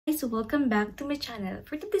Guys, welcome back to my channel.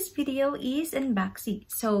 For today's video is unboxing.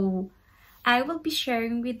 So I will be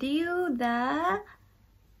sharing with you the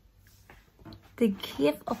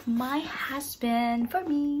gift of my husband for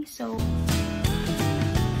me. So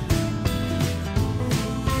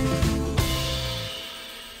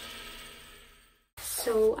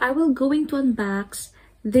I will going to unbox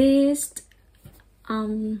this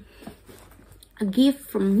a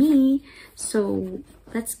gift from me. So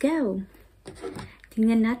let's go.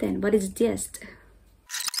 Tingnan natin, what is this?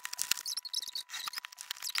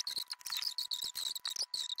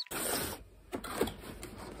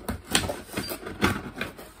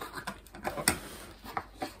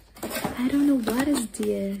 I don't know what is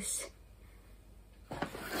this.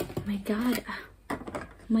 Oh my god.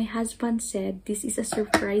 My husband said this is a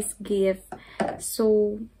surprise gift.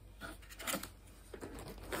 So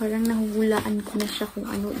parang nahuhulaan ko na siya kung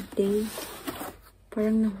ano ito.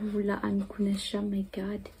 Parang nahuhulaan ko na siya. My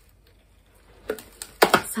God.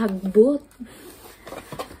 Sagbot.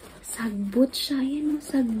 Sagbot siya. Yan,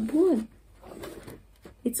 sagbot.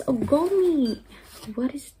 It's a gummy.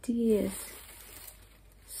 What is this?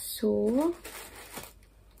 So,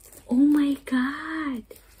 oh my God.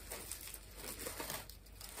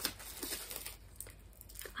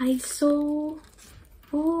 I saw,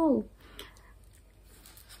 oh.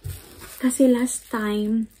 Kasi last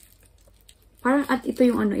time, parang at ito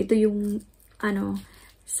yung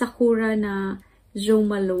Sakura na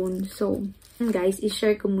Malone. So, guys,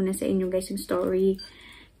 i-share ko muna sa inyo guys yung story.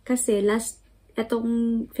 Kasi etong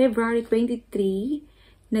February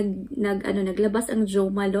 23, naglabas ang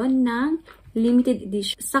Malone ng limited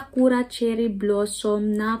edition Sakura Cherry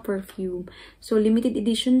Blossom na perfume. So, limited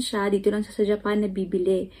edition siya. Dito lang sa Japan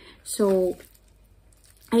nabibili. So,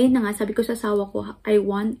 ayun na nga, sabi ko sa asawa ko, I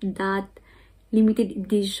want that limited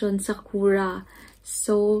edition Sakura.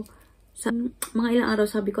 So, sa mga ilang araw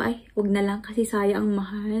sabi ko, ay, wag na lang kasi sayang ang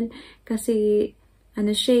mahal. Kasi,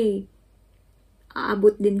 ano siya,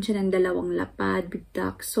 aabot din siya ng 2 lapad,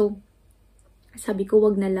 bigtak. So, sabi ko,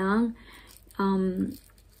 wag na lang.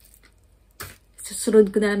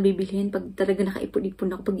 Susunod ko na lang bibilhin pag talaga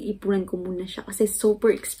nakaipon-ipon ako. Pag-iipunan ko muna siya. Kasi super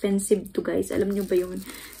expensive to, guys. Alam nyo ba yun?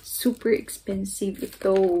 Super expensive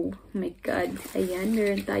ito. Oh my God. Ayan,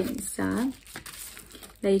 meron tayong isa.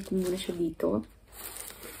 Lagay ko muna siya dito.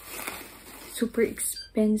 Super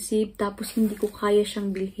expensive. Tapos, hindi ko kaya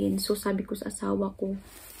siyang bilhin. So, sabi ko sa asawa ko,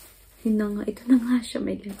 yun na nga. Ito na nga siya.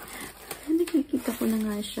 My God. Nakikita ko na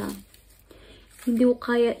nga siya. Hindi ko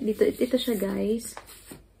kaya. Dito, ito siya, guys.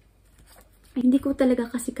 Hindi ko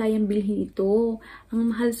talaga kasi kayang bilhin ito.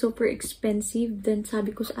 Ang mahal, super expensive. Then,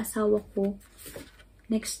 sabi ko sa asawa ko,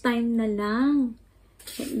 next time na lang.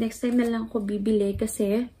 Next time na lang ako bibili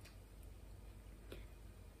kasi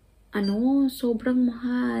sobrang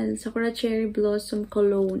mahal. Sakura Cherry Blossom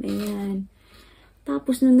Cologne. Ayan.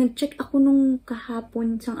 Tapos, nung nag-check ako nung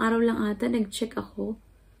kahapon, isang araw lang ata, nag-check ako.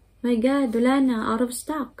 My God, wala na. Out of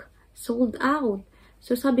stock. Sold out.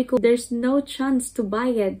 So, sabi ko, there's no chance to buy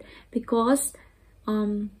it because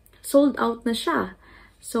sold out na siya.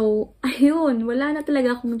 So, ayun, wala na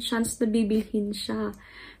talaga akong chance na bibilhin siya.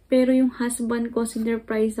 Pero yung husband ko,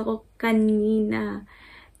 sinurprise ako kanina.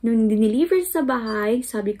 Nung dineliver sa bahay,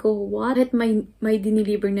 sabi ko, what? At may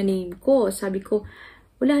dineliver na name ko. Sabi ko,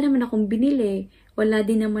 wala naman akong binili. Wala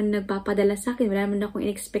din naman nagpapadala sa akin. Wala naman akong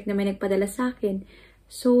in-expect na may nagpadala sa akin.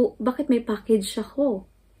 So, bakit may package ako?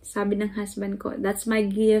 Sabi ng husband ko, that's my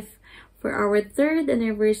gift for our 3rd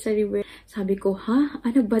anniversary. Sabi ko, ha?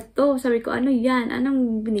 Ano ba to? Sabi ko, ano yan?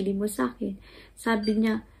 Anong binili mo sa akin? Sabi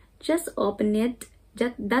niya, just open it.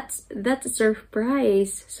 That's a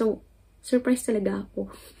surprise. So, surprise talaga ako.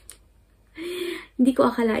 Hindi ko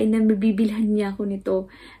akalain na mabibilhan niya ako nito.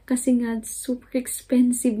 Kasi nga, super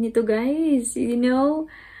expensive nito, guys. You know?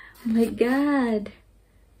 Oh my God.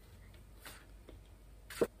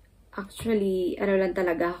 Actually, ano lang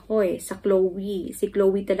talaga ako sa Chloe. Si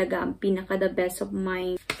Chloe talaga ang pinaka the best of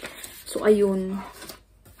mine. So, ayun.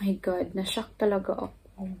 My God, na-shock talaga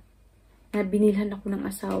ako. Nabinilhan ako ng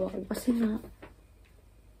asawa ko. Kasi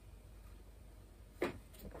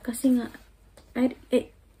nga,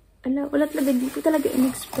 wala talaga, di ko talaga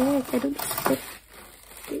in-expect. I don't expect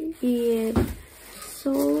it.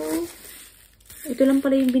 So, ito lang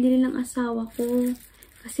pala yung binili ng asawa ko.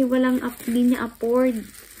 Kasi hindi niya afford.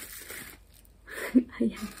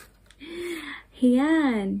 Ayan.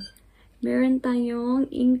 Ayan. Meron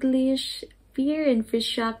tayong English Pear and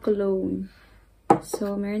Freesia cologne.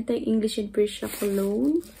 So, meron tayong English and Freesia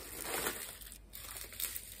cologne.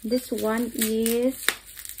 This one is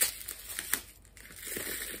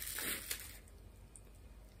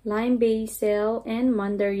Lime basil and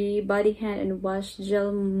mandarin body hand and wash gel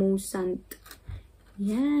moussant.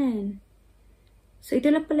 Yan. So, ito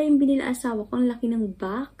lang pala yung binili asawa ko. Ang laki ng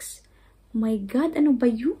box. Oh my God, ano ba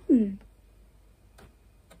yun?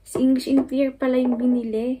 Si English in Pear pala yung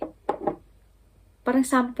binili. Parang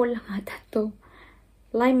sample lang ata to.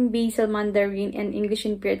 Lime basil mandarin and English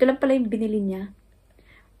in Pear. Ito lang pala yung binili niya.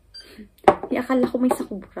 Akala ko may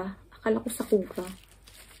Sakura. Akala ko Sakura.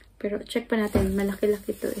 Pero check pa natin.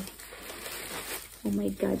 Malaki-laki to eh. Oh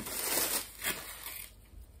my God.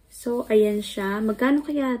 So, ayan siya. Magkano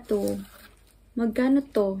kaya to? Magkano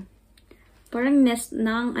to? Parang nest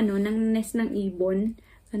ng, ng nest ng ibon.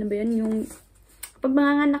 Ano ba yun? Yung, pag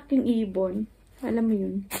manganganak yung ibon, alam mo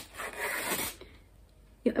yun?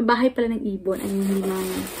 Yung bahay pala ng ibon, ay yung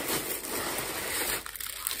himangan.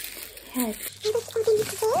 Yes.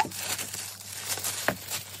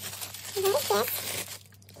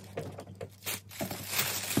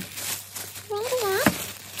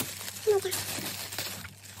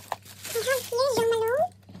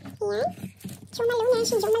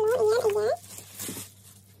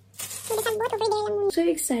 So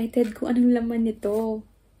excited kung anong laman nito.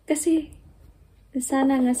 Kasi,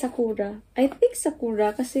 sana nga Sakura. I think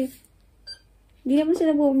Sakura kasi hindi naman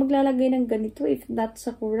sila maglalagay ng ganito if not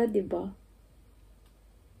Sakura, diba?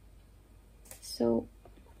 So,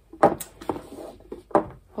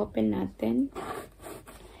 open natin.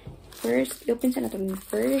 First, open sa natin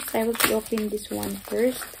first. I will open this one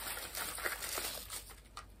first.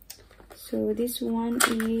 So, this one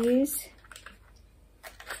is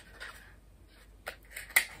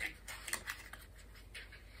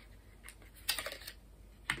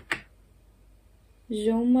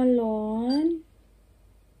Malone.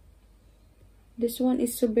 This one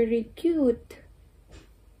is so very cute.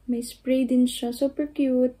 May spray din siya. Super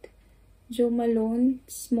cute. Malone.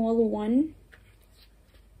 Small one.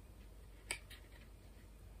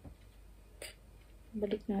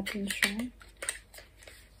 Balik natin siya.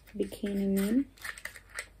 Bikini man.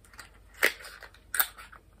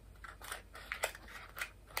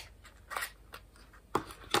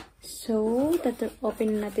 So,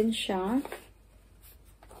 open natin siya.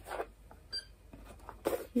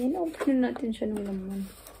 Yan, open natin siya ng laman.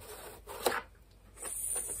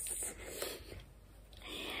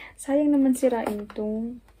 Sayang naman sirain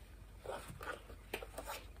to.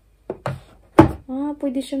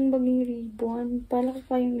 Pwede siyang maging ribbon. Pala ko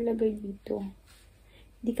kayang ilagay dito.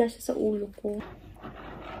 Hindi kasi sa ulo ko.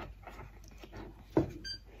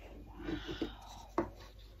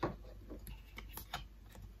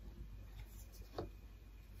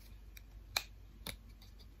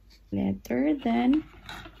 Letter, then,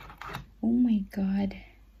 oh my God,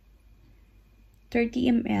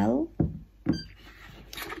 30 ml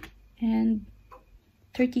and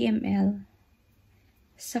 30 ml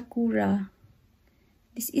Sakura.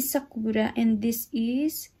 This is Sakura and this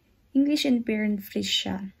is English and Pear and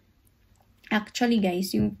Freesia. Actually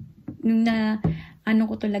guys, yung na ano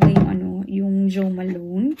ko talaga yung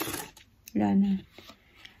Malone. Wala na.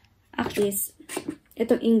 Actually,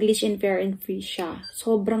 itong English and Pear and Freesia.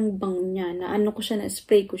 Sobrang bango niya. Na ko siya,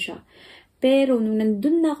 na-spray ko siya. Pero, nung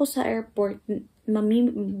nandun na ako sa airport,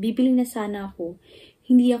 bibili na sana ako,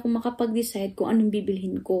 hindi ako makapag-decide kung anong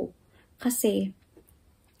bibilhin ko. Kasi,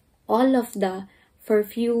 all of the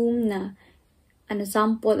perfume na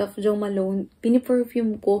sample of Malone,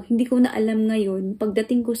 piniperfume ko, hindi ko na alam ngayon,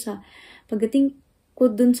 pagdating ko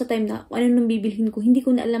dun sa time na ano nang bibilhin ko, hindi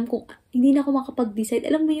ko na alam kung, hindi na ako makapag-decide.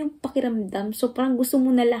 Alam mo yung pakiramdam? So, parang gusto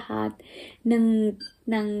mo na lahat ng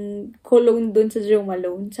cologne dun sa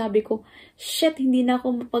Malone. Sabi ko, shit, hindi na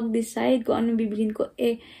ako mapag-decide kung anong bibilhin ko.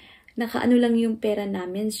 Nakaano lang yung pera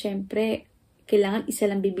namin. Syempre, kailangan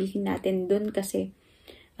isa lang bibilhin natin dun kasi,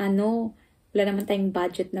 wala naman tayong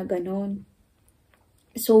budget na ganon.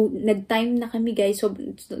 So, nag-time na kami guys. So,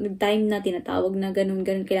 nag-time na tinatawag na ganun.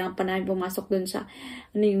 Kailangan pa namin pumasok dun sa,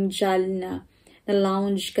 yung gel na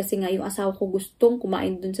lounge. Kasi nga, yung asawa ko gustong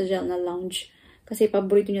kumain dun sa gel na lounge. Kasi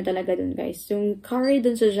paborito niya talaga dun guys. Yung curry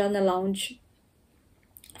dun sa gel na lounge,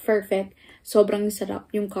 perfect. Sobrang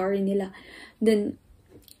sarap yung curry nila. Then,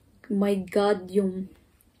 my God, yung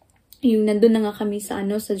nandun na nga kami sa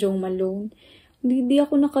sa Malone. Hindi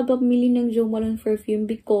ako nakapamili ng Malone perfume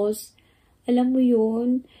because alam mo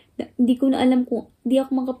yun, hindi ko na alam kung, hindi ako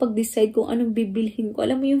makapag-decide kung anong bibilhin ko.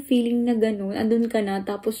 Alam mo yung feeling na gano'n, andun ka na,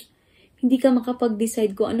 tapos hindi ka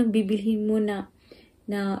makapag-decide kung anong bibilhin mo na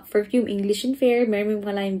perfume, English and Fair, meron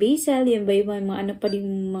mga lime basil, yan ba yung mga pa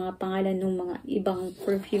din mga pangalan ng mga ibang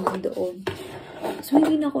perfume doon. So,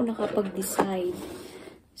 hindi na ako nakapag-decide.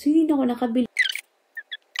 So, hindi na ako nakabili.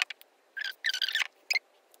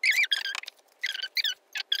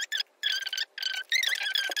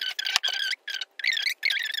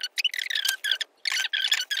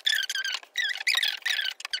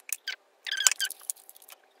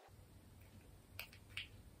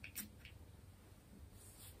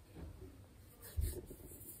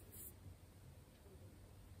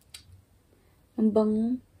 Ang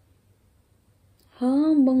bango. Ha,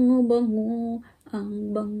 ang bango. Ang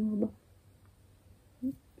bango.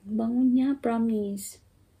 Bango niya, promise.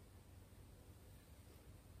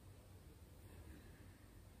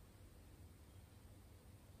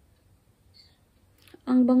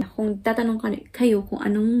 Ang bango. Kung tatanong kayo kung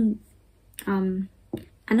anong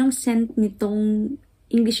scent nitong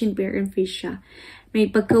English in Pear and Freesia, may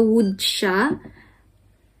pagka-wood siya.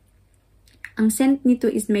 Ang scent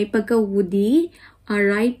nito is may pagka-woody,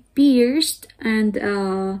 ripe pears, and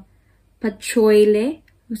patchouli.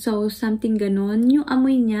 So, something ganon. Yung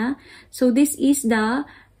amoy niya. So, this is the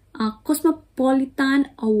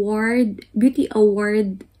Cosmopolitan Award, Beauty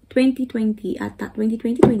Award 2020 ata.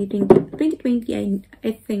 2020,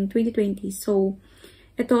 I think. 2020. So,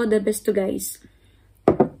 ito, the best to guys.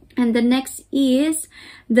 And the next is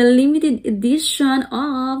the limited edition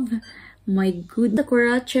of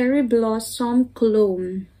Sakura Cherry Blossom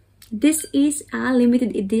Cologne. This is a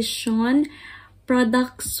limited edition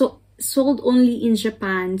product sold only in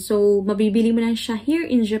Japan. So, mabibili mo lang siya here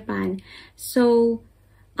in Japan. So,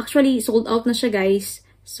 actually, sold out na siya, guys.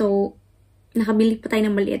 So, nakabili pa tayo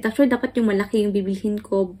ng maliit. Actually, dapat yung malaki yung bibilhin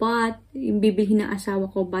ko, but, yung bibilhin ng asawa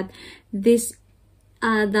ko, but, this,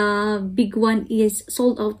 the big one is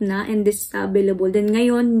sold out na, and this is available. Then,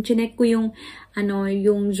 ngayon, chinek ko yung,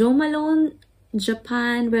 yung Malone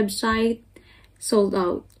Japan website, sold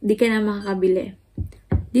out. Di ka na makakabili.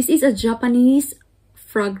 This is a Japanese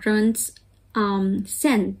fragrance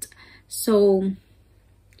scent. So,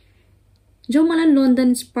 Malone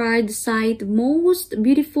London inspired site, most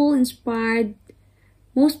beautiful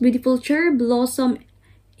cherry blossom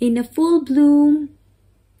in a full bloom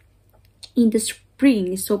in the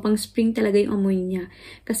spring. So, pang spring talaga yung amoy niya.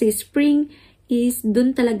 Kasi spring is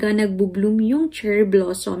dun talaga nagbo-bloom yung cherry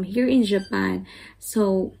blossom here in Japan.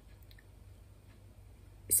 So,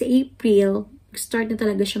 sa April, start na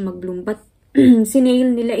talaga siya mag-bloom. But,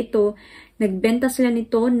 sinale nila ito. Nagbenta sila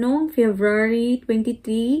nito noong February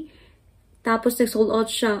 23. Tapos, nag-sold out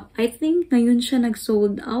siya. I think ngayon siya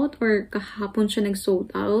nag-sold out or kahapon siya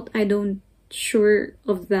nag-sold out. I don't sure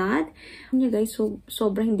of that. Yeah, guys, so,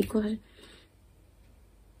 sobrang hindi ko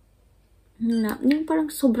yung parang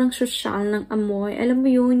sobrang social ng amoy. Alam mo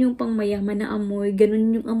yun, yung pang mayaman na amoy.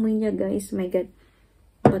 Ganun yung amoy niya, guys. My God.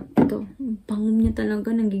 But ito, pangom niya talaga.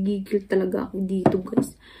 Nanggigigil talaga ako dito,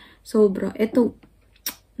 guys. Sobra. Ito,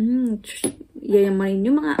 yayamanin.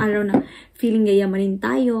 Yung mga araw na feeling yayamanin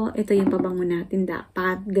tayo, ito yung pabango natin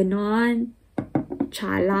dapat. Ganon.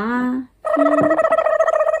 Tsala.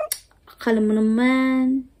 Akala mo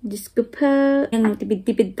naman. Diyos ko pa. Yung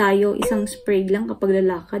tipid-tipid tayo, isang spray lang kapag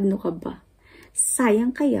lalakad. No ka ba?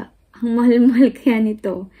 Sayang kaya. Ang mahal-mahal kaya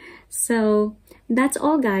nito. So, that's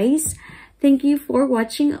all, guys. Thank you for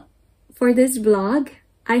watching for this vlog.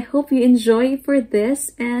 I hope you enjoy for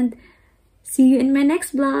this and see you in my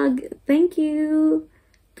next vlog. Thank you.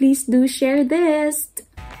 Please do share this.